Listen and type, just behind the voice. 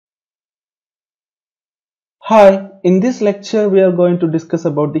Hi, in this lecture we are going to discuss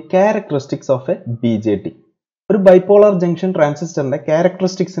about the characteristics of a BJT. ഒരു bipolar junction ട്രാൻസിസ്റ്ററിന്റെ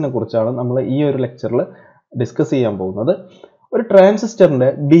ക്യാരക്ടറിസ്റ്റിക്സിനെ കുറിച്ചാണ് നമ്മൾ ഈ ഒരു ലെക്ചറിൽ ഡിസ്കസ് ചെയ്യാൻ പോകുന്നത്. ഒരു ട്രാൻസിസ്റ്ററിന്റെ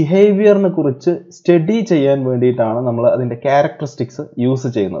ബിഹേവിയറിനെ കുറിച്ച് സ്റ്റഡി ചെയ്യാൻ വേണ്ടിയിട്ടാണ് നമ്മൾ അതിന്റെ ക്യാരക്ടറിസ്റ്റിക്സ്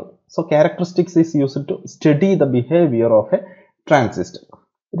യൂസ് ചെയ്യുന്നത്. So characteristics is used to study the behaviour of A transistor.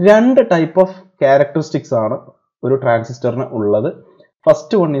 രണ്ട് ടൈപ്പ് ഓഫ് ക്യാരക്ടറിസ്റ്റിക്സ് ആണ് ഒരു ട്രാൻസിസ്റ്ററിന് ഉള്ളത്.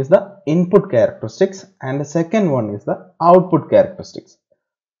 First one is the input characteristics and the second one is the output characteristics.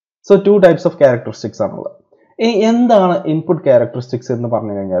 So two types of characteristics are there. എന്താണ് input characteristics എന്ന്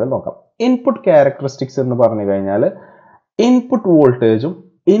പറഞ്ഞു കഴിഞ്ഞാൽ നോക്കാം. Input characteristics എന്ന് പറഞ്ഞു കഴിഞ്ഞാൽ ഇൻപുട്ട് വോൾട്ടേജും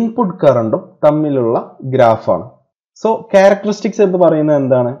ഇൻപുട്ട് കറണ്ടും തമ്മിലുള്ള ഗ്രാഫാണ്. സോ characteristics എന്ന് പറയുന്നത്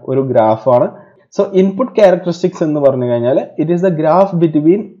എന്താണ്? ഒരു ഗ്രാഫാണ്. സോ ഇൻപുട്ട് characteristics എന്ന് പറഞ്ഞു കഴിഞ്ഞാൽ it is the graph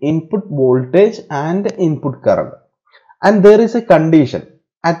between input voltage and input current. And there is a condition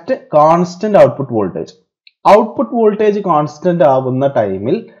at constant output voltage. Output voltage constant ആവുന്ന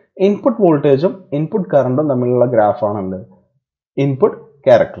ടൈമിൽ ഇൻപുട്ട് വോൾട്ടേജും ഇൻപുട്ട് കറണ്ടും തമ്മിലുള്ള ഗ്രാഫാണ് ഇൻപുട്ട്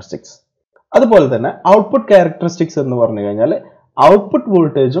ക്യാരക്ടറിസ്റ്റിക്സ്. അതുപോലെ തന്നെ ഔട്ട്പുട്ട് ക്യാരക്ടറിസ്റ്റിക്സ് എന്ന് പറഞ്ഞു കഴിഞ്ഞാൽ ഔട്ട്പുട്ട്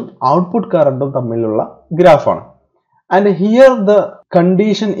വോൾട്ടേജും ഔട്ട്പുട്ട് കറണ്ടും തമ്മിലുള്ള ഗ്രാഫാണ്. And here the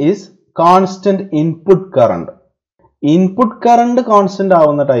condition is constant input current. Input current constant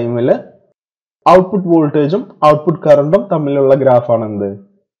ആവുന്ന ടൈമിൽ ഔട്ട്പുട്ട് വോൾട്ടേജും ഔട്ട്പുട്ട് കറണ്ടും തമ്മിലുള്ള ഗ്രാഫാണ്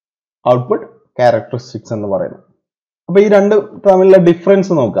ഔട്ട്പുട്ട് ക്യാരക്ടറിസ്റ്റിക്സ് എന്ന് പറയുന്നത്. അപ്പൊ ഈ രണ്ട് തമ്മിലുള്ള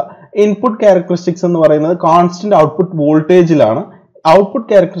ഡിഫറൻസ് നോക്കുക. ഇൻപുട്ട് ക്യാരക്ടറിസ്റ്റിക്സ് എന്ന് പറയുന്നത് കോൺസ്റ്റന്റ് ഔട്ട്പുട്ട് വോൾട്ടേജിലാണ്, ഔട്ട്പുട്ട്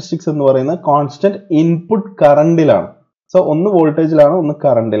ക്യാരക്ടറിസ്റ്റിക്സ് എന്ന് പറയുന്നത് കോൺസ്റ്റന്റ് ഇൻപുട്ട് കറണ്ടിലാണ്. സോ ഒന്ന് വോൾട്ടേജിലാണ്, ഒന്ന്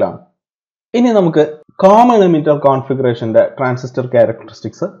കറണ്ടിലാണ്. ഇനി നമുക്ക് കോമൺ എമിറ്റർ കോൺഫിഗറേഷന്റെ ട്രാൻസിസ്റ്റർ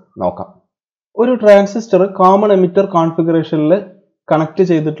ക്യാരക്ടറിസ്റ്റിക്സ് നോക്കാം. ഒരു ട്രാൻസിസ്റ്റർ കോമൺ എമിറ്റർ കോൺഫിഗറേഷനിൽ കണക്ട്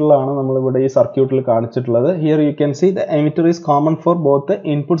ചെയ്തിട്ടുള്ളതാണ് നമ്മൾ ഇവിടെ ഈ സർക്യൂട്ടിൽ കാണിച്ചിട്ടുള്ളത്. Here you can see the emitter is common for both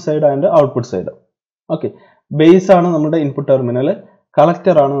input side and output side. Okay, base ആണ് നമ്മുടെ ഇൻപുട്ട് ടെർമിനൽ,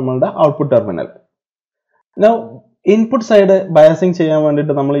 കളക്ടർ ആണ് നമ്മളുടെ output terminal. Now input side biasing ചെയ്യാൻ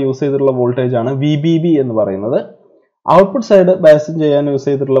വേണ്ടിയിട്ട് നമ്മൾ യൂസ് ചെയ്തിട്ടുള്ള വോൾട്ടേജ് ആണ് VBB എന്ന് പറയുന്നത്. ഔട്ട്പുട്ട് സൈഡ് ബയാസിംഗ് ചെയ്യാൻ യൂസ്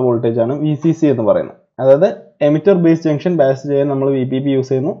ചെയ്തിട്ടുള്ള വോൾട്ടേജ് ആണ് VCC എന്ന് പറയുന്നത്. അതായത് എമിറ്റർ ബേസ് ജംഗ്ഷൻ ബയാസ് ചെയ്യാൻ നമ്മൾ VBB യൂസ്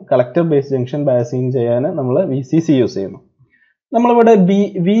ചെയ്യുന്നു, കളക്ടർ ബേസ് ജംഗ്ഷൻ ബയാസിംഗ് ചെയ്യാൻ നമ്മൾ VCC യൂസ് ചെയ്യുന്നു. നമ്മളിവിടെ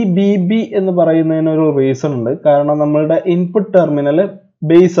VBB എന്ന് പറയുന്നതിന് ഒരു റീസൺ ഉണ്ട്. കാരണം നമ്മളുടെ ഇൻപുട്ട് ടെർമിനൽ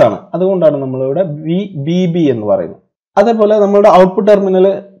ബേസ് ആണ്, അതുകൊണ്ടാണ് നമ്മളിവിടെ VBB എന്ന് പറയുന്നത്. അതേപോലെ നമ്മളുടെ ഔട്ട്പുട്ട് ടെർമിനൽ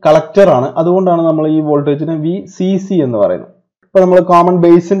കളക്ടർ ആണ്, അതുകൊണ്ടാണ് നമ്മൾ ഈ വോൾട്ടേജിനെ VCC എന്ന് പറയുന്നത്. ഇപ്പൊ നമ്മൾ കോമൺ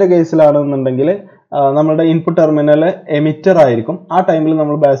ബേസിന്റെ കേസിലാണെന്നുണ്ടെങ്കിൽ നമ്മളുടെ ഇൻപുട്ട് ടെർമിനൽ എമിറ്റർ ആയിരിക്കും. ആ ടൈമിൽ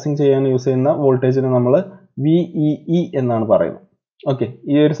നമ്മൾ ബയാസിംഗ് ചെയ്യാൻ യൂസ് ചെയ്യുന്ന വോൾട്ടേജിനെ നമ്മൾ VEE എന്നാണ് പറയുന്നത്. ഓക്കെ,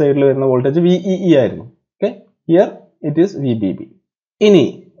 ഈ ഒരു സൈഡിൽ വരുന്ന വോൾട്ടേജ് VEE ആയിരുന്നു. Okay, here it is VBB. ഇനി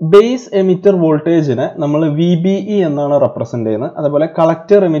ബേസ് എമിറ്റർ വോൾട്ടേജിനെ നമ്മൾ VBE എന്നാണ് റെപ്രസെന്റ് ചെയ്യുന്നത്. അതുപോലെ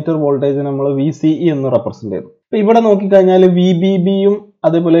കളക്ടർ എമിറ്റർ വോൾട്ടേജിനെ നമ്മൾ VCE എന്ന് റെപ്രസെന്റ് ചെയ്യുന്നു. ഇപ്പൊ ഇവിടെ നോക്കിക്കഴിഞ്ഞാൽ VBBയും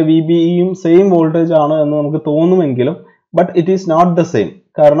അതേപോലെ VBEയും സെയിം വോൾട്ടേജ് ആണ് എന്ന് നമുക്ക് തോന്നുമെങ്കിലും but it is not the same.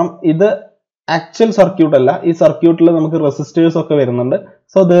 കാരണം ഇത് ആക്ച്വൽ സർക്യൂട്ട് അല്ല. ഈ സർക്യൂട്ടിൽ നമുക്ക് റെസിസ്റ്റേഴ്സ് ഒക്കെ വരുന്നുണ്ട്.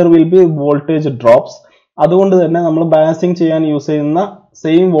 So there will be voltage drops. അതുകൊണ്ട് തന്നെ നമ്മൾ ബയാസിംഗ് ചെയ്യാൻ യൂസ് ചെയ്യുന്ന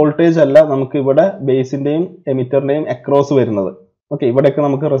സെയിം വോൾട്ടേജ് അല്ല നമുക്ക് ഇവിടെ ബേസിന്റെയും എമിറ്ററിന്റെയും അക്രോസ് വരുന്നത്. ഓക്കെ, ഇവിടെയൊക്കെ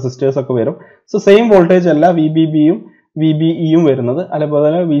നമുക്ക് റെസിസ്റ്റേഴ്സ് ഒക്കെ വരും. സോ സെയിം വോൾട്ടേജ് അല്ല VBBയും VBEയും വരുന്നത്.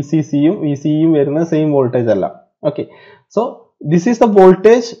 അതേപോലെ VCCയും VCEയും വരുന്നത് സെയിം വോൾട്ടേജ് അല്ല. Okay, so this is the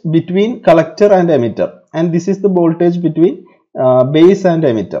voltage between collector and emitter and this is the voltage between base and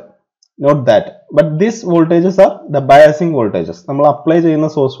emitter. Not that, but this voltages are the biasing voltages. നമ്മൾ apply ചെയ്യുന്ന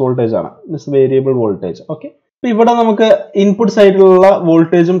source voltage ആണ് this variable voltage. Okay, ഇപ്പൊ ഇവിടെ നമുക്ക് input സൈഡിലുള്ള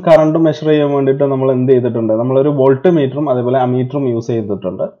വോൾട്ടേജും കറണ്ടും measure ചെയ്യാൻ വേണ്ടിയിട്ട് നമ്മൾ എന്ത് ചെയ്തിട്ടുണ്ട്? നമ്മളൊരു വോൾട്ട് മീറ്ററും അതേപോലെ അമീറ്ററും യൂസ്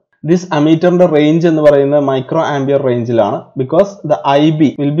ചെയ്തിട്ടുണ്ട്. ദിസ് അമീറ്ററിന്റെ റേഞ്ച് എന്ന് പറയുന്നത് മൈക്രോ ആംപിയർ റേഞ്ചിലാണ്. Because the IB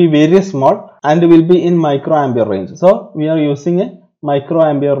will be very small and will be in micro ampere range. So we are using A micro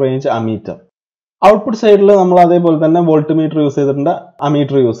ampere range ammeter. Output സൈഡിൽ നമ്മൾ അതേപോലെ തന്നെ വോൾട്ട് മീറ്റർ യൂസ് ചെയ്തിട്ടുണ്ട്,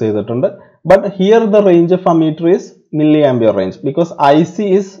 ammeter use ചെയ്തിട്ടുണ്ട്. But here the range of ammeter is milli ampere range because IC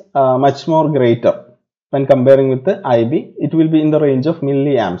is much more greater. When comparing with the IB, it will be in the range of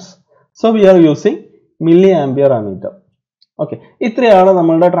milliamps. So we are using milliampere ammeter. Okay, ഇത്രയാണ്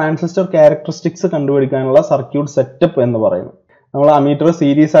നമ്മളുടെ transistor characteristics കണ്ടുപിടിക്കാനുള്ള circuit setup എന്ന് പറയുന്നത്. നമ്മൾ ammeter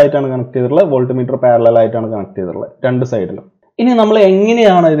series ആയിട്ടാണ് connect ചെയ്തിട്ടുള്ളത്, volt meter parallel ആയിട്ടാണ് connect ചെയ്തിട്ടുള്ളത് രണ്ട് സൈഡിലും. ഇനി നമ്മൾ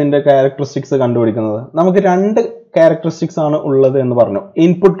എങ്ങനെയാണ് ഇതിന്റെ ക്യാരക്ടറിസ്റ്റിക്സ് കണ്ടുപിടിക്കുന്നത്? നമുക്ക് രണ്ട് ക്യാരക്ടറിസ്റ്റിക്സ് ആണ് ഉള്ളത് എന്ന് പറഞ്ഞു,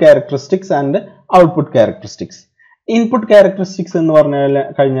 input characteristics and output characteristics. Input characteristics എന്ന് പറഞ്ഞു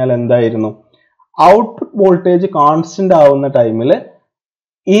കഴിഞ്ഞാൽ എന്തായിരുന്നു? ഔട്ട്പുട്ട് വോൾട്ടേജ് കോൺസ്റ്റന്റ് ആവുന്ന ടൈമിൽ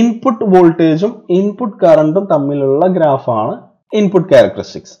ഇൻപുട്ട് വോൾട്ടേജും ഇൻപുട്ട് കറണ്ടും തമ്മിലുള്ള ഗ്രാഫാണ് ഇൻപുട്ട്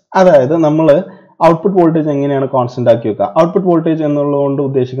ക്യാരക്ടറിസ്റ്റിക്സ്. അതായത് നമ്മൾ ഔട്ട്പുട്ട് വോൾട്ടേജ് എങ്ങനെയാണ് കോൺസ്റ്റന്റ് ആക്കി വെക്കുക? ഔട്ട്പുട്ട് വോൾട്ടേജ് എന്നുള്ളതുകൊണ്ട്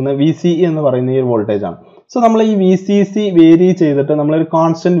ഉദ്ദേശിക്കുന്നത് VCE എന്ന് പറയുന്ന ഈ വോൾട്ടേജ് ആണ്. സോ നമ്മൾ ഈ VCC വേരി ചെയ്തിട്ട് നമ്മളൊരു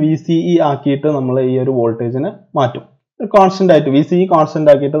കോൺസ്റ്റന്റ് VCE ആക്കിയിട്ട് നമ്മൾ ഈ ഒരു വോൾട്ടേജിനെ മാറ്റും. കോൺസ്റ്റന്റ് ആയിട്ട് VCE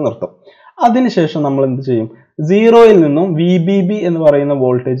കോൺസ്റ്റന്റ് ആക്കിയിട്ട് നിർത്തും. അതിനുശേഷം നമ്മൾ എന്ത് ചെയ്യും? 0-ൽ നിന്നും VBB എന്ന് പറയുന്ന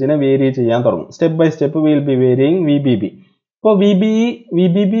വോൾട്ടേജിനെ വേരി ചെയ്യാൻ തുടങ്ങും. Step by step will be varying VBB. അപ്പോൾ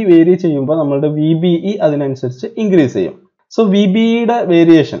VBB വേരി ചെയ്യുമ്പോൾ നമ്മളുടെ VBE അതിനനുസരിച്ച് ഇൻക്രീസ് ചെയ്യും. സോ VBEയുടെ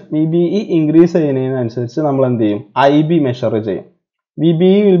വേരിയേഷൻ, VBE ഇൻക്രീസ് ചെയ്യുന്നതിനനുസരിച്ച് നമ്മൾ എന്ത് ചെയ്യും? IB മെഷർ ചെയ്യും.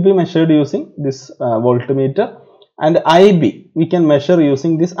 VBE will be measured using this voltmeter and IB we can measure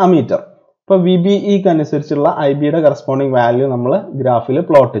using this ammeter. അപ്പോൾ VBE അനുസരിച്ചുള്ള IBയുടെ കറസ്പോണ്ടിങ് വാല്യൂ നമ്മൾ ഗ്രാഫിൽ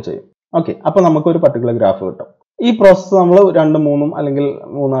പ്ലോട്ട് ചെയ്യും. ഓക്കെ, അപ്പോൾ നമുക്ക് ഒരു പർട്ടിക്കുലർ ഗ്രാഫ് കിട്ടും. ഈ പ്രോസസ്സ് നമ്മൾ 2-3 അല്ലെങ്കിൽ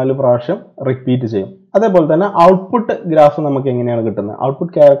 3-4 പ്രാവശ്യം റിപ്പീറ്റ് ചെയ്യും. അതേപോലെ തന്നെ ഔട്ട്പുട്ട് ഗ്രാഫ് നമുക്ക് എങ്ങനെയാണ് കിട്ടുന്നത്?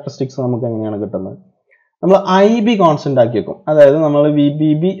 ഔട്ട്പുട്ട് ക്യാരക്ടറിസ്റ്റിക്സ് നമുക്ക് എങ്ങനെയാണ് കിട്ടുന്നത്? നമ്മൾ IB കോൺസ്റ്റന്റ് ആക്കി വെക്കും. അതായത് നമ്മൾ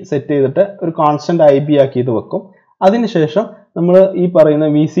VBB സെറ്റ് ചെയ്തിട്ട് ഒരു കോൺസ്റ്റന്റ് IB ആക്കിയിട്ട് വെക്കും. അതിനുശേഷം നമ്മൾ ഈ പറയുന്ന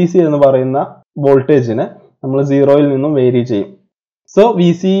VCC എന്ന് പറയുന്ന വോൾട്ടേജിനെ നമ്മൾ 0-ൽ നിന്നും വേരി ചെയ്യും. So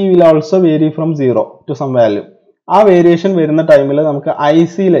VCE will also vary from 0 to some value. ആ വേരിയേഷൻ വരുന്ന ടൈമിൽ നമുക്ക്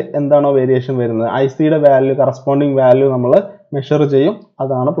ICയിൽ എന്താണോ വേരിയേഷൻ വരുന്നത്, ICയുടെ വാല്യൂ, കറസ്പോണ്ടിങ് വാല്യൂ നമ്മൾ മെഷർ ചെയ്യും.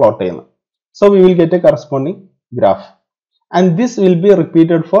 അതാണ് പ്ലോട്ട് ചെയ്യുന്നത്. So we will get A corresponding graph and this will be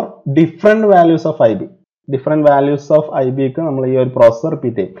repeated four different values of IB. Different values of IBക്ക് നമ്മൾ ഈ ഒരു പ്രോസസ്സ്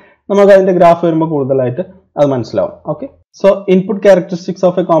റിപ്പീറ്റ് ചെയ്യും. നമുക്ക് അതിന്റെ ഗ്രാഫ് വരുമ്പോൾ കൂടുതലായിട്ട് അത് മനസ്സിലാവും. Okay, so input characteristics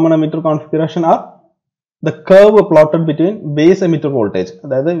of a common emitter configuration are the curve plotted between base emitter voltage,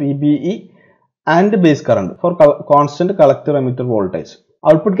 that is VBE, and base current for constant collector emitter voltage.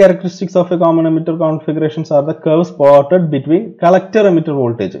 Output characteristics of a common emitter configurations are the curves plotted between collector emitter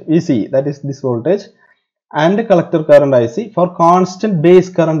voltage VCE, that is this voltage, and collector current IC for constant base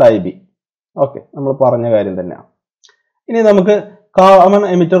current IB. Okay, നമ്മൾ പറഞ്ഞ കാര്യം തന്നെയാണ്. ഇനി നമുക്ക് common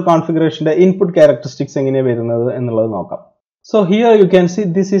emitter configuration input characteristics എങ്ങനെയാണ് വരുന്നത് എന്നുള്ളത് നോക്കാം. So here you can see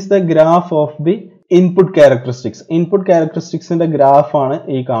this is the graph of the input characteristics. Input characteristics ന്റെ ഗ്രാഫ് ആണ്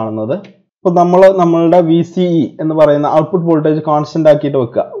ഈ കാണുന്നത്. അപ്പോൾ നമ്മളുടെ VCE എന്ന് പറയുന്ന ഔട്ട്പുട്ട് വോൾട്ടേജ് കോൺസ്റ്റന്റ് ആക്കിയിട്ട്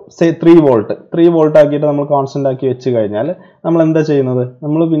വെക്കുക. സേ 3 വോൾട്ട് ആക്കിയിട്ട് നമ്മൾ കോൺസ്റ്റന്റ് ആക്കി വെച്ച് കഴിഞ്ഞാൽ നമ്മൾ എന്താ ചെയ്യുന്നത്?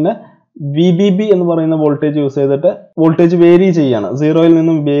 നമ്മൾ പിന്നെ VBB എന്ന് പറയുന്ന വോൾട്ടേജ് യൂസ് ചെയ്തിട്ട് വോൾട്ടേജ് വേരി ചെയ്യാണ്. 0-ൽ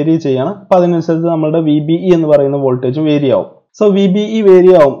നിന്നും വേരി ചെയ്യാണ്. അപ്പോൾ അതിനനുസരിച്ച് നമ്മളുടെ VBE എന്ന് പറയുന്ന വോൾട്ടേജും വേരി ആവും. സോ VBE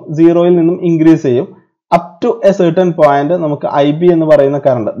വേരി ആവും, 0-ൽ നിന്നും ഇൻക്രീസ് ചെയ്യും. Up to A certain point നമുക്ക് IB എന്ന് പറയുന്ന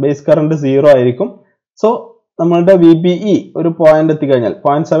കറണ്ട്, ബേസ് കറണ്ട് 0 ആയിരിക്കും. സോ നമ്മളുടെ VBE ഒരു പോയിന്റ് എത്തിക്കഴിഞ്ഞാൽ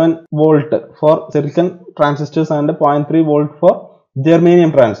 0.7 volt four silicon transistors and 0.3 volt four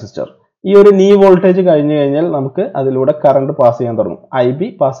germanium transistor. ഈ ഒരു നീ വോൾട്ടേജ് കഴിഞ്ഞു കഴിഞ്ഞാൽ നമുക്ക് അതിലൂടെ കറണ്ട് പാസ് ചെയ്യാൻ തുടങ്ങും, IB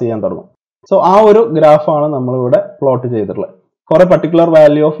പാസ് ചെയ്യാൻ തുടങ്ങും. സോ ആ ഒരു ഗ്രാഫാണ് നമ്മളിവിടെ പ്ലോട്ട് ചെയ്തിട്ടുള്ളത് four A particular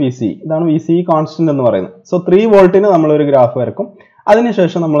value of VCE. ഇതാണ് VCE കോൺസ്റ്റന്റ് എന്ന് പറയുന്നത്. സോ 3 വോൾട്ടിന് നമ്മളൊരു ഗ്രാഫ് വരക്കും.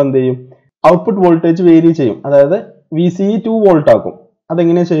 അതിനുശേഷം നമ്മൾ എന്ത് ചെയ്യും? ഔട്ട്പുട്ട് വോൾട്ടേജ് വേരി ചെയ്യും. അതായത് VCE 2 വോൾട്ട് ആക്കും.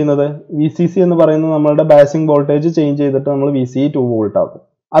 അതെങ്ങനെയാണ് ചെയ്യുന്നത്? VCC എന്ന് പറയുന്നത് നമ്മളുടെ ബയാസിംഗ് വോൾട്ടേജ് ചേഞ്ച് ചെയ്തിട്ട് നമ്മൾ VCE 2 വോൾട്ട് ആക്കും.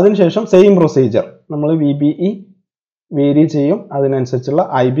 അതിനുശേഷം സെയിം പ്രൊസീജിയർ, നമ്മൾ VBE വേരി ചെയ്യും, അതിനനുസരിച്ചുള്ള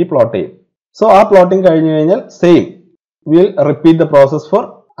IB പ്ലോട്ട് ചെയ്യും. സോ ആ പ്ലോട്ടിംഗ് കഴിഞ്ഞു കഴിഞ്ഞാൽ same will repeat the process for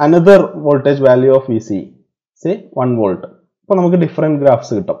another voltage value of VCE, say 1 volt. അപ്പോൾ നമുക്ക് ഡിഫറെന്റ്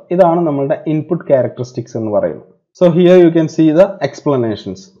ഗ്രാഫ്സ് കിട്ടും. ഇതാണ് നമ്മളുടെ ഇൻപുട്ട് ക്യാരക്ടറിസ്റ്റിക്സ് എന്ന് പറയുന്നത്. So here you can see the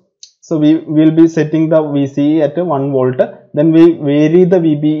explanations. So we will be setting the VCE at 1 volt, then we vary the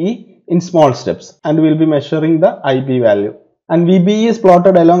VBE in small steps and we will be measuring the IB value. And VBE is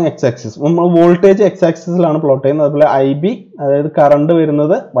plotted along x-axis. Voltage x-axis ലാണ് plot ചെയ്യുന്നത്. അതുപോലെ IB, അതായത് current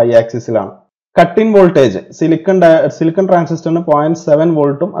വരുന്നത് y-axis-ലാണ്. Cut in voltage silicon ട്രാൻസിസ്റ്ററിന് 0.7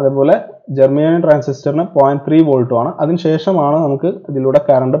 വോൾട്ടും അതേപോലെ germanium ട്രാൻസിസ്റ്ററിന് 0.3 വോൾട്ടും ആണ്. അതിനുശേഷമാണ് നമുക്ക് ഇതിലൂടെ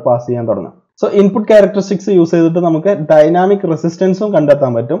കറണ്ട് പാസ് ചെയ്യാൻ തുടങ്ങുന്നത്. സോ ഇൻപുട്ട് ക്യാരക്ടറിസ്റ്റിക്സ് യൂസ് ചെയ്തിട്ട് നമുക്ക് ഡൈനാമിക് റെസിസ്റ്റൻസും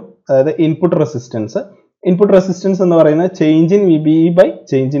കണ്ടെത്താൻ പറ്റും. അതായത് ഇൻപുട്ട് റെസിസ്റ്റൻസ് എന്ന് പറയുന്നത് change in VBE by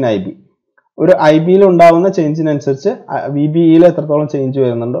change in IB. ഒരു IBയിൽ ഉണ്ടാവുന്ന ചേഞ്ചിനനുസരിച്ച് VBEയിൽ എത്രത്തോളം ചേഞ്ച്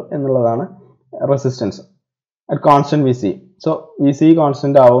വരുന്നുണ്ടോ എന്നുള്ളതാണ് resistance at constant VCE. So VCE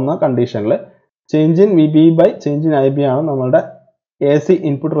constant ആവുന്ന കണ്ടീഷനിൽ change in VBE by change in IB ആണ് നമ്മളുടെ AC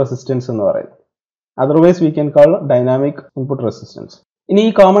ഇൻപുട്ട് റെസിസ്റ്റൻസ് എന്ന് പറയുന്നത്. Otherwise we can call dynamic input resistance. ഇനി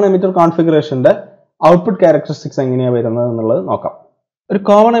ഈ കോമൺ എമിറ്റർ കോൺഫിഗറേഷന്റെ ഔട്ട്പുട്ട് ക്യാരക്ടറിസ്റ്റിക്സ് എങ്ങനെയാണ് വരുന്നത് എന്നുള്ളത് നോക്കാം. ഒരു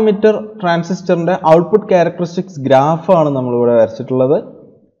കോമൺ എമിറ്റർ ട്രാൻസിസ്റ്ററിന്റെ ഔട്ട്പുട്ട് ക്യാരക്ടറിസ്റ്റിക്സ് ഗ്രാഫ് ആണ് നമ്മളിവിടെ വരച്ചിട്ടുള്ളത്.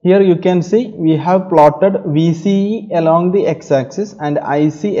 Here you can see we have plotted VCE along the x-axis and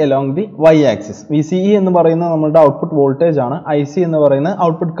IC along the y-axis. VCE എന്ന് പറയുന്നത് നമ്മളുടെ ഔട്ട്പുട്ട് വോൾട്ടേജ് ആണ്, IC എന്ന് പറയുന്നത്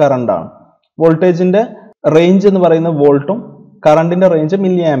ഔട്ട്പുട്ട് കറണ്ട് ആണ്. വോൾട്ടേജിന്റെ റേഞ്ച് എന്ന് പറയുന്നത് വോൾട്ടും കറണ്ടിന്റെ റേഞ്ച്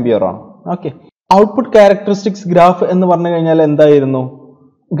മില്ലി ആംപിയർ ആണ്. ഓക്കെ, ഔട്ട്പുട്ട് ക്യാരക്ടറിസ്റ്റിക്സ് ഗ്രാഫ് എന്ന് പറഞ്ഞു കഴിഞ്ഞാൽ എന്തായിരുന്നു?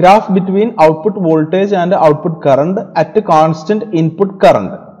 Graph between output voltage and output current at constant input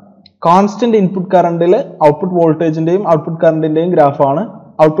current. Constant input കറണ്ടിൽ output വോൾട്ടേജിന്റെയും ഔട്ട്പുട്ട് കറണ്ടിന്റെയും ഗ്രാഫാണ്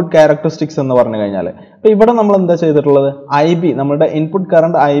ഔട്ട്പുട്ട് ക്യാരക്ടറിസ്റ്റിക്സ് എന്ന് പറഞ്ഞു കഴിഞ്ഞാൽ. അപ്പോൾ ഇവിടെ നമ്മൾ എന്താ ചെയ്തിട്ടുള്ളത്, IB നമ്മുടെ ഇൻപുട്ട്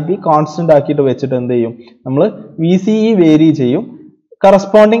കറണ്ട് IB കോൺസ്റ്റന്റ് ആക്കിയിട്ട് വെച്ചിട്ട് എന്ത് ചെയ്യും, നമ്മൾ VCE വേരി ചെയ്യും,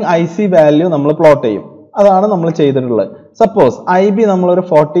 കറസ്പോണ്ടിങ് IC വാല്യൂ നമ്മൾ പ്ലോട്ട് ചെയ്യും. അതാണ് നമ്മൾ ചെയ്തിട്ടുള്ളത്. സപ്പോസ് IB നമ്മളൊരു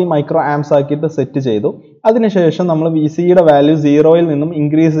 40 മൈക്രോ ആംസ് ആക്കിയിട്ട് സെറ്റ് ചെയ്തു. അതിനുശേഷം നമ്മൾ VCEയുടെ വാല്യൂ 0യിൽ നിന്നും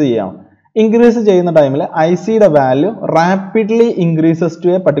ഇൻക്രീസ് ചെയ്യണം. ഇൻക്രീസ് ചെയ്യുന്ന ടൈമിൽ ICയുടെ value rapidly increases to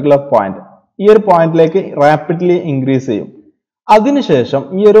A particular point. ഈ ഒരു പോയിന്റിലേക്ക് റാപ്പിഡ്ലി ഇൻക്രീസ് ചെയ്യും. അതിനുശേഷം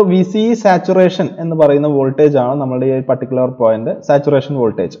ഈ ഒരു VCE സാച്ചുറേഷൻ എന്ന് പറയുന്ന വോൾട്ടേജ് ആണ് നമ്മുടെ ഈ particular point saturation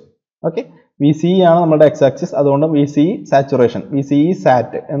voltage. Okay, VCE ആണ് നമ്മുടെ എക്സ് ആക്സിസ്, അതുകൊണ്ട് VCE സാച്ചുറേഷൻ, VCE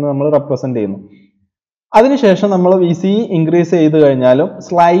സാറ്റ് എന്ന് നമ്മൾ റെപ്രസെന്റ് ചെയ്യുന്നു. അതിനുശേഷം നമ്മൾ VCE ഇൻക്രീസ് ചെയ്ത് കഴിഞ്ഞാലും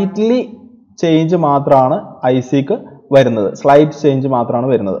സ്ലൈറ്റ്ലി ചേഞ്ച് മാത്രമാണ് ICക്ക് വരുന്നത്, സ്ലൈറ്റ് ചേഞ്ച് മാത്രമാണ്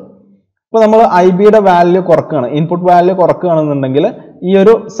വരുന്നത്. ഇപ്പോൾ നമ്മൾ IBയുടെ വാല്യൂ കുറക്കുകയാണ്, ഇൻപുട്ട് വാല്യൂ കുറക്കുകയാണെന്നുണ്ടെങ്കിൽ ഈ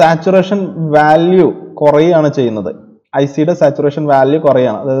ഒരു സാച്ചുറേഷൻ വാല്യൂ കുറയുകയാണ് ചെയ്യുന്നത്. ICയുടെ സാച്ചുറേഷൻ വാല്യൂ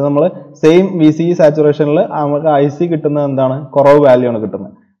കുറയാണ്. അതായത് നമ്മൾ സെയിം VCE സാച്ചുറേഷനിൽ നമുക്ക് IC കിട്ടുന്നത് എന്താണ്, കുറവ് വാല്യൂ ആണ്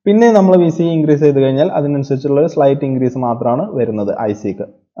കിട്ടുന്നത്. പിന്നെ നമ്മൾ VCE ഇൻക്രീസ് ചെയ്ത് കഴിഞ്ഞാൽ അതിനനുസരിച്ചുള്ള ഒരു സ്ലൈറ്റ് ഇൻക്രീസ് മാത്രമാണ് വരുന്നത് ICക്ക്.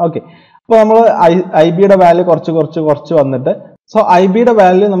 ഓക്കെ, അപ്പോൾ നമ്മൾ IBയുടെ വാല്യൂ കുറച്ച് വന്നിട്ട്, സോ IBയുടെ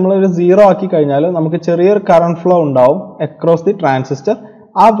വാല്യൂ നമ്മൾ ഒരു 0 ആക്കി കഴിഞ്ഞാൽ നമുക്ക് ചെറിയൊരു കറണ്ട് ഫ്ലോ ഉണ്ടാവും അക്രോസ് ദി ട്രാൻസിസ്റ്റർ.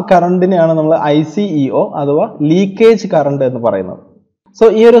 ആ കറണ്ടിനെയാണ് നമ്മൾ ICEO അഥവാ ലീക്കേജ് കറണ്ട് എന്ന് പറയുന്നത്. സോ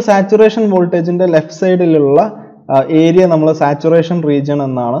ഈ ഒരു സാച്ചുറേഷൻ വോൾട്ടേജിന്റെ ലെഫ്റ്റ് സൈഡിലുള്ള ഏരിയ നമ്മൾ സാച്ചുറേഷൻ റീജിയൻ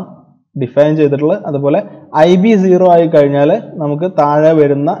എന്നാണ് ഡിഫൈൻ ചെയ്തിട്ടുള്ളത്. അതുപോലെ IB 0 ആയി കഴിഞ്ഞാൽ നമുക്ക് താഴെ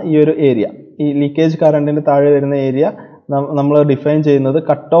വരുന്ന ഈ ഒരു ഏരിയ, ഈ ലീക്കേജ് കറണ്ടിന്റെ താഴെ വരുന്ന ഏരിയ നമ്മൾ ഡിഫൈൻ ചെയ്യുന്നത്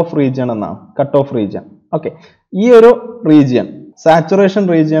കട്ട് ഓഫ് റീജിയൻ എന്നാണ്. Cut off region. ഓക്കെ, ഈ ഒരു റീജിയൻ സാച്ചുറേഷൻ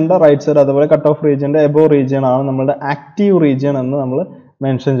റീജിയന്റെ റൈറ്റ് സൈഡ്, അതുപോലെ കട്ട് ഓഫ് റീജിയന്റെ എബോവ് റീജിയൻ ആണ് നമ്മുടെ ആക്റ്റീവ് റീജിയൻ എന്ന് നമ്മൾ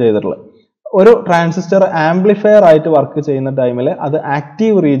മെൻഷൻ ചെയ്തിട്ടുള്ളത്. ഒരു ട്രാൻസിസ്റ്റർ ആംപ്ലിഫയർ ആയിട്ട് വർക്ക് ചെയ്യുന്ന ടൈമിൽ അത്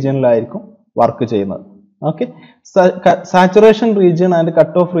ആക്റ്റീവ് റീജിയനിലായിരിക്കും വർക്ക് ചെയ്യുന്നത്. Okay, saturation region and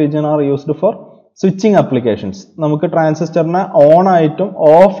cut off region are used for switching applications. നമുക്ക് ട്രാൻസിസ്റ്ററിനെ ഓൺ ആയിട്ടും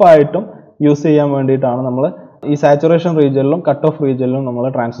ഓഫ് ആയിട്ടും യൂസ് ചെയ്യാൻ വേണ്ടിയിട്ടാണ് നമ്മൾ ഈ സാച്ചുറേഷൻ റീജിയനിലും കട്ട് ഓഫ് റീജിയനിലും നമ്മൾ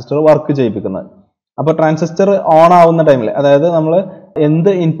ട്രാൻസിസ്റ്റർ വർക്ക് ചെയ്യിപ്പിക്കുന്നത്. അപ്പോൾ ട്രാൻസിസ്റ്റർ ഓൺ ആവുന്ന ടൈമിൽ, അതായത് നമ്മൾ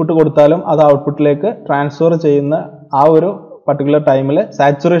എന്ത് ഇൻപുട്ട് കൊടുത്താലും അത് ഔട്ട്പുട്ടിലേക്ക് ട്രാൻസ്ഫർ ചെയ്യുന്ന ആ ഒരു പർട്ടിക്കുലർ ടൈമിൽ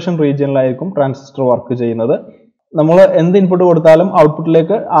സാച്ചുറേഷൻ റീജിയനിലായിരിക്കും ട്രാൻസിസ്റ്റർ വർക്ക് ചെയ്യുന്നത്. നമ്മൾ എന്ത് ഇൻപുട്ട് കൊടുത്താലും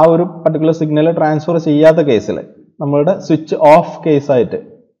ഔട്ട്പുട്ടിലേക്ക് ആ ഒരു പർട്ടിക്കുലർ സിഗ്നൽ ട്രാൻസ്ഫർ ചെയ്യാത്ത കേസിൽ, നമ്മളുടെ സ്വിച്ച് ഓഫ് കേസായിട്ട്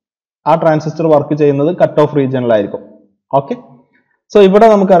ആ ട്രാൻസിസ്റ്റർ വർക്ക് ചെയ്യുന്നത് കട്ട് ഓഫ് റീജിയനിലായിരിക്കും. ഓക്കെ, സോ ഇവിടെ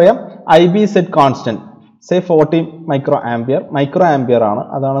നമുക്കറിയാം IB set constant say 40 micro ampere ആണ്,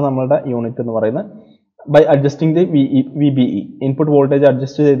 അതാണ് നമ്മളുടെ യൂണിറ്റ് എന്ന് പറയുന്നത്. By adjusting the VBE input voltage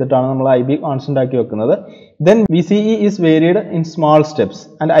adjust ചെയ്തിട്ടാണ് നമ്മൾ IB കോൺസ്റ്റന്റ് ആക്കി വെക്കുന്നത്. Then VCE is varied in small steps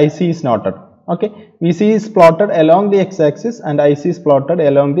and IC is noted. Okay, VCE is plotted along the x-axis and IC is plotted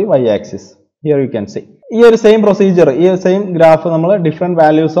along the y-axis. Here you can see. ഈ ഒരു same procedure, ഈ same graph നമ്മൾ different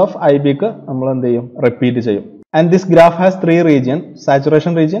values of IBക്ക് നമ്മൾ എന്ത് ചെയ്യും, repeat ചെയ്യും. And this graph has 3 region: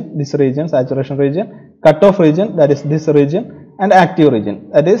 saturation region, this region, saturation region, cut off region, that is this region, and active region,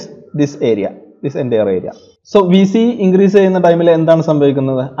 that is this area, this entire area. So VCE increase ചെയ്യുന്ന ടൈമിൽ എന്താണ്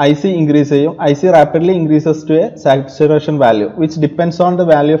സംഭവിക്കുന്നത്, IC increase ചെയ്യും. IC rapidly increases to a saturation value which depends on the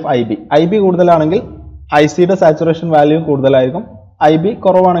value of IB. IB കൂടുതലാണെങ്കിൽ ICയുടെ saturation value കൂടുതലായിരിക്കും. IB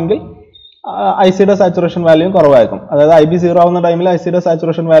കുറവാണെങ്കിൽ ICയുടെ saturation value കുറവായിരിക്കും. അതായത് IB 0 ആവുന്ന ടൈമിൽ ICയുടെ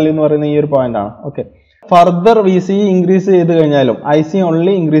സാച്ചുറേഷൻ വാല്യൂ എന്ന് പറയുന്ന ഈ ഒരു പോയിന്റ് ആണ്. ഓക്കെ, ഫർദർ VCE ഇൻക്രീസ് ചെയ്ത് കഴിഞ്ഞാലും IC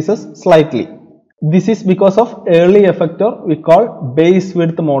only increases slightly. This is because of early effect or we call base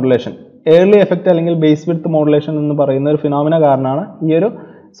width modulation. Early effect അല്ലെങ്കിൽ ബേസ് വിഡ്ത്ത് മോഡുലേഷൻ എന്ന് പറയുന്ന ഒരു ഫിനോമിന കാരണമാണ് ഈ ഒരു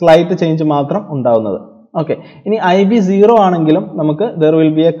സ്ലൈറ്റ് ചേഞ്ച് മാത്രം ഉണ്ടാവുന്നത്. ഓക്കെ, ഇനി IB 0 ആണെങ്കിലും നമുക്ക് there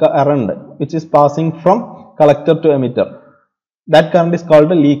will be a current which is passing from collector to emitter. That current is called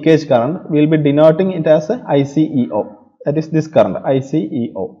the leakage current. We will be denoting it as a ICEO. That is this current,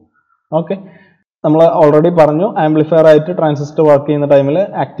 ICEO. Okay, നമ്മൾ already പറഞ്ഞു amplifier ആയിട്ട് transistor work ചെയ്യുന്ന ടൈമിൽ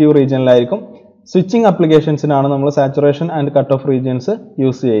active റീജിയനിലായിരിക്കും. Switching ആപ്ലിക്കേഷൻസിനാണ് നമ്മൾ saturation and cut off regions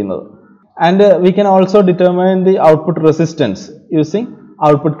use ചെയ്യുന്നത്. And we can also determine the output resistance using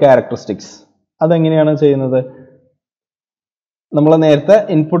output characteristics. അതെങ്ങനെയാണ് ചെയ്യുന്നത്, നമ്മൾ നേരത്തെ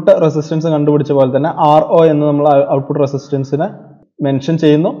ഇൻപുട്ട് റെസിസ്റ്റൻസ് കണ്ടുപിടിച്ച പോലെ തന്നെ RO എന്ന് നമ്മൾ ഔട്ട്പുട്ട് റെസിസ്റ്റൻസിനെ മെൻഷൻ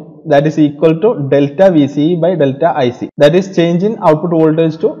ചെയ്യുന്നു. That is equal to delta VCE by delta IC. That is change in output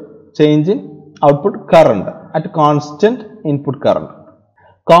voltage to change in output current at constant input current.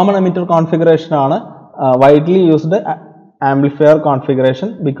 Common emitter configuration ആണ് widely used amplifier configuration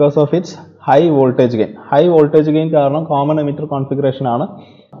because of its high voltage gain. High voltage gain കാരണം common emitter configuration ആണ്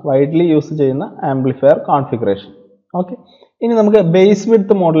widely use ചെയ്യുന്ന amplifier configuration. Okay, ഇനി നമുക്ക് base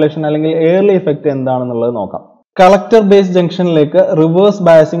width modulation അല്ലെങ്കിൽ early effect എന്താണെന്നുള്ളത് നോക്കാം. Collector base ജംഗ്ഷനിലേക്ക് reverse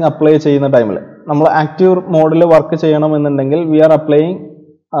biasing apply ചെയ്യുന്ന ടൈമിൽ നമ്മൾ ആക്റ്റീവ് മോഡിൽ വർക്ക് ചെയ്യണമെന്നുണ്ടെങ്കിൽ V R applying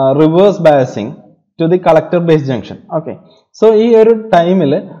reverse biasing to the collector base junction. Okay, so ഈ ഒരു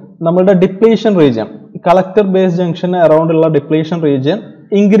ടൈമിൽ നമ്മുടെ depletion region, collector base junction around ഉള്ള ഡിപ്ലീഷൻ റീജിയൻ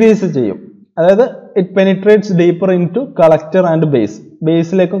ഇൻക്രീസ് ചെയ്യും. അതായത് it penetrates deeper in to collector and base,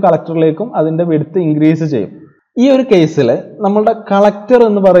 ബേസിലേക്കും കളക്ടറിലേക്കും അതിന്റെ വിഡ്ത്ത് ഇൻക്രീസ് ചെയ്യും. ഈ ഒരു കേസിൽ നമ്മളുടെ കളക്ടർ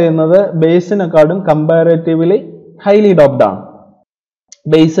എന്ന് പറയുന്നത് ബേസിനെക്കാളും കമ്പാരേറ്റീവ്ലി ഹൈലി ഡോപ്ഡ് ആണ്,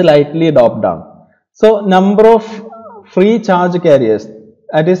 ബേസ് ലൈറ്റ്ലി ഡോപ്ഡ് ആണ്. So number of free charge careers,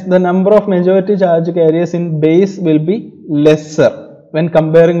 that is the number of majority charge carriers in base will be lesser when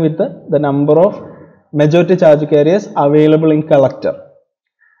comparing with the number of majority charge carriers available in collector.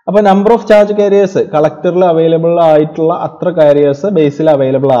 അപ്പോൾ number of charge carriers കളക്ടറിൽ available ആയിട്ടുള്ള അത്ര careers ബേസിൽ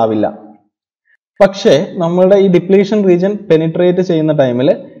available ആവില്ല. പക്ഷേ നമ്മളുടെ ഈ depletion region penetrate ചെയ്യുന്ന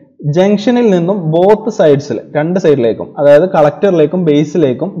ടൈമിൽ ജംഗ്ഷനിൽ നിന്നും ബോത്ത് സൈഡ്സിൽ, രണ്ട് സൈഡിലേക്കും, അതായത് കളക്ടറിലേക്കും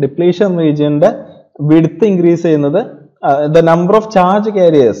ബേസിലേക്കും ഡിപ്ലീഷൻ റീജിയന്റെ വിഡ്ത്ത് ഇൻക്രീസ് ചെയ്യുന്നത്, the number of charge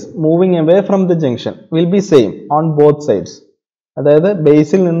carriers moving away from the junction will be same on both sides. അതായത്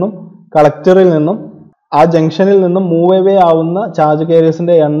ബേസിൽ നിന്നും കളക്ടറിൽ നിന്നും ആ ജംഗ്ഷനിൽ നിന്നും മൂവ് അവേ ആവുന്ന ചാർജ്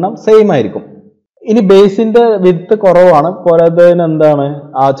കാരിയേഴ്സിന്റെ എണ്ണം സെയിം ആയിരിക്കും. ഇനി ബേസിന്റെ വിഡ്ത്ത് കുറവാണ്, പോരാത്തതിന് എന്താണ്,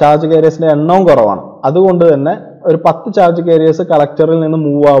 ആ ചാർജ് കാരിയേഴ്സിന്റെ എണ്ണവും കുറവാണ്. അതുകൊണ്ട് തന്നെ ഒരു 10 ചാർജ് കാരിയേഴ്സ് കളക്ടറിൽ നിന്ന്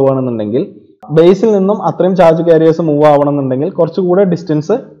മൂവ് ആവുകയാണെന്നുണ്ടെങ്കിൽ ബേസിൽ നിന്നും അത്രയും ചാർജ് കാരിയേഴ്സ് മൂവ് ആവണമെന്നുണ്ടെങ്കിൽ കുറച്ചുകൂടെ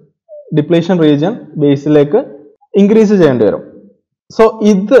ഡിസ്റ്റൻസ് ഡിപ്ലീഷൻ റീജിയൻ ബേസിലേക്ക് ഇൻക്രീസ് ചെയ്യേണ്ടി വരും. സോ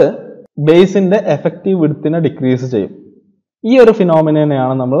ഇത് ബേസിന്റെ എഫക്റ്റീവ് വിഡ്ത്തിനെ ഡിക്രീസ് ചെയ്യും. ഈ ഒരു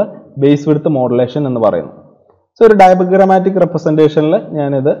ഫിനോമിനയാണ് നമ്മൾ ബേസ് വിഡ്ത്ത് മോഡുലേഷൻ എന്ന് പറയുന്നത്. സോ ഒരു ഡയഗ്രാമാറ്റിക് റെപ്രസെന്റേഷനിൽ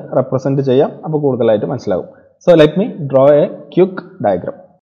ഞാനിത് റെപ്രസെന്റ് ചെയ്യാം, അപ്പോൾ കൂടുതലായിട്ട് മനസ്സിലാവും. So let me draw A quick diagram.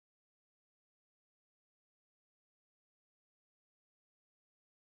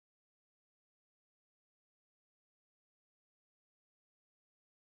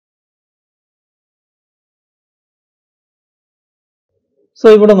 So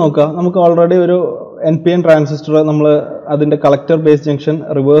ഇവിടെ നോക്കുക, നമുക്ക് ഓൾറെഡി ഒരു NPN ട്രാൻസിസ്റ്റർ നമ്മൾ അതിന്റെ collector base junction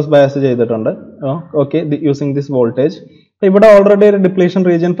reverse bias ചെയ്തിട്ടുണ്ട്. Okay, using this voltage. ഇവിടെ ഓൾറെഡി ഒരു ഡിപ്ലീഷൻ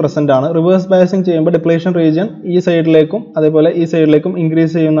റീജിയൻ പ്രസന്റ് ആണ്. റിവേഴ്സ് ബയസിങ് ചെയ്യുമ്പോൾ ഡിപ്ലീഷൻ റീജിയൻ ഈ സൈഡിലേക്കും അതേപോലെ ഈ സൈഡിലേക്കും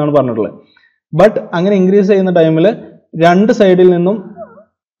ഇൻക്രീസ് ചെയ്യുമെന്നാണ് പറഞ്ഞിട്ടുള്ളത്. ബട്ട് അങ്ങനെ ഇൻക്രീസ് ചെയ്യുന്ന ടൈമിൽ രണ്ട് സൈഡിൽ നിന്നും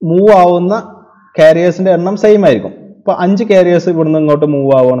മൂവ് ആവുന്ന കാരിയേഴ്സിന്റെ എണ്ണം സെയിം ആയിരിക്കും. ഇപ്പൊ 5 കാരിയേഴ്സ് ഇവിടുന്ന് ഇങ്ങോട്ട്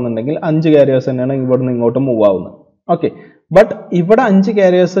മൂവ് ആവുകയാണെന്നുണ്ടെങ്കിൽ 5 കാരിയേഴ്സ് തന്നെയാണ് ഇവിടുന്ന് ഇങ്ങോട്ട് മൂവ് ആവുന്നത്. ഓക്കെ, ബട്ട് ഇവിടെ 5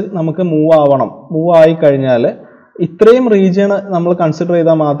 കാരിയേഴ്സ് നമുക്ക് മൂവ് ആയി കഴിഞ്ഞാൽ ഇത്രയും റീജിയൺ നമ്മൾ കൺസിഡർ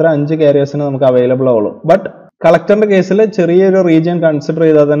ചെയ്താൽ മാത്രമേ 5 കാരിയേഴ്സിന് നമുക്ക് അവൈലബിൾ ആവുള്ളൂ. ബട്ട് കളക്ടറിന്റെ കേസിൽ ചെറിയൊരു റീജിയൻ കൺസിഡർ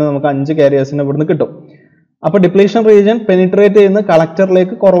ചെയ്താൽ തന്നെ നമുക്ക് 5 കാരിയേഴ്സിന് ഇവിടുന്ന് കിട്ടും. അപ്പൊ ഡിപ്ലീഷൻ റീജിയൻ പെനിട്രേറ്റ് ചെയ്യുന്ന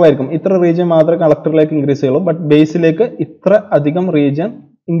കളക്ടറിലേക്ക് കുറവായിരിക്കും. ഇത്ര റീജിയൻ മാത്രമേ കളക്ടറിലേക്ക് ഇൻക്രീസ് ചെയ്യുള്ളൂ. ബട്ട് ബേസിലേക്ക് ഇത്ര അധികം റീജിയൻ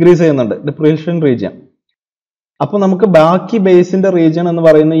ഇൻക്രീസ് ചെയ്യുന്നുണ്ട് ഡിപ്ലീഷൻ റീജിയൻ. അപ്പൊ നമുക്ക് ബാക്കി ബേസിന്റെ റീജിയൻ എന്ന്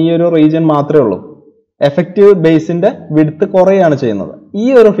പറയുന്ന ഈ ഒരു റീജിയൻ മാത്രമേ ഉള്ളൂ. എഫക്റ്റീവ് ബേസിന്റെ വിഡ്ത്ത് കുറയാണ് ചെയ്യുന്നത്. ഈ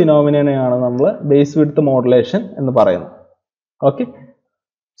ഒരു ഫിനോമിനയാണ് നമ്മൾ ബേസ് വിഡ്ത്ത് മോഡുലേഷൻ എന്ന് പറയുന്നത്. ഓക്കെ,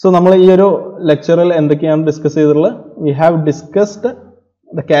 സോ നമ്മൾ ഈ ഒരു ലെക്ചറിൽ എന്തൊക്കെയാണ് ഡിസ്കസ് ചെയ്തിട്ടുള്ളത്? We have discussed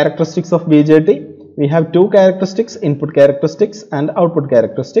the characteristics of BJT. We have two characteristics, input characteristics and output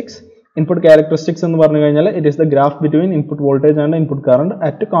characteristics. Input characteristics എന്ന് പറഞ്ഞു കഴിഞ്ഞാൽ it is the graph between input voltage and input current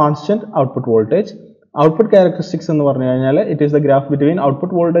at constant output voltage. Output characteristics എന്ന് പറഞ്ഞു കഴിഞ്ഞാൽ it is the graph between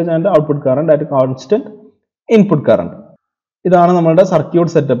output voltage and output current at constant input current. ഇതാണ് നമ്മുടെ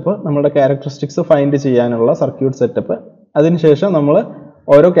circuit setup, നമ്മുടെ characteristics find ചെയ്യാനുള്ള circuit setup. അതിനുശേഷം നമ്മൾ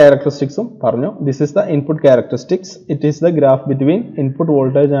ഓരോ ക്യാരക്ടറിസ്റ്റിക്സും പറഞ്ഞു. This is the input characteristics. It is the graph between input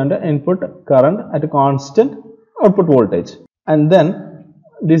voltage and input current at constant output voltage. And then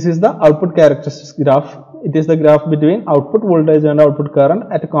this is the output characteristics graph. It is the graph between output voltage and output current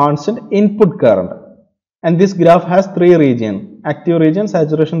at constant input current. And this graph has 3 regions: active region,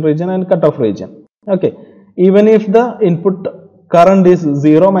 saturation region and cutoff region. Okay, even if the input current is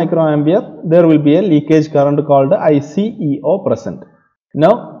 0 microampere, there will be a leakage current called ICEO present.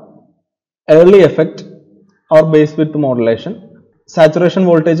 Now early effect or base width modulation. Saturation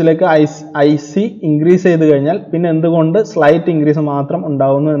voltage like IC increase ചെയ്തു കഴിഞ്ഞാൽ പിന്നെ എന്തുകൊണ്ട് slight increase മാത്രം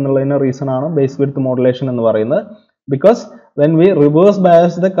ഉണ്ടാവുന്നു എന്നുള്ളതിന്റെ reason ആണ് base width modulation എന്ന് പറയുന്നത്. Because when we reverse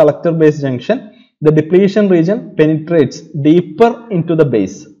bias the collector base junction, the depletion region penetrates deeper into the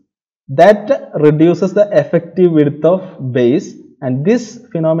base. That reduces the effective width of base, and this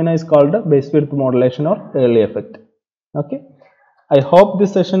phenomena is called base width modulation or early effect. Okay, I hope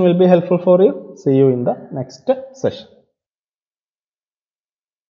this session will be helpful for you. See you in the next session.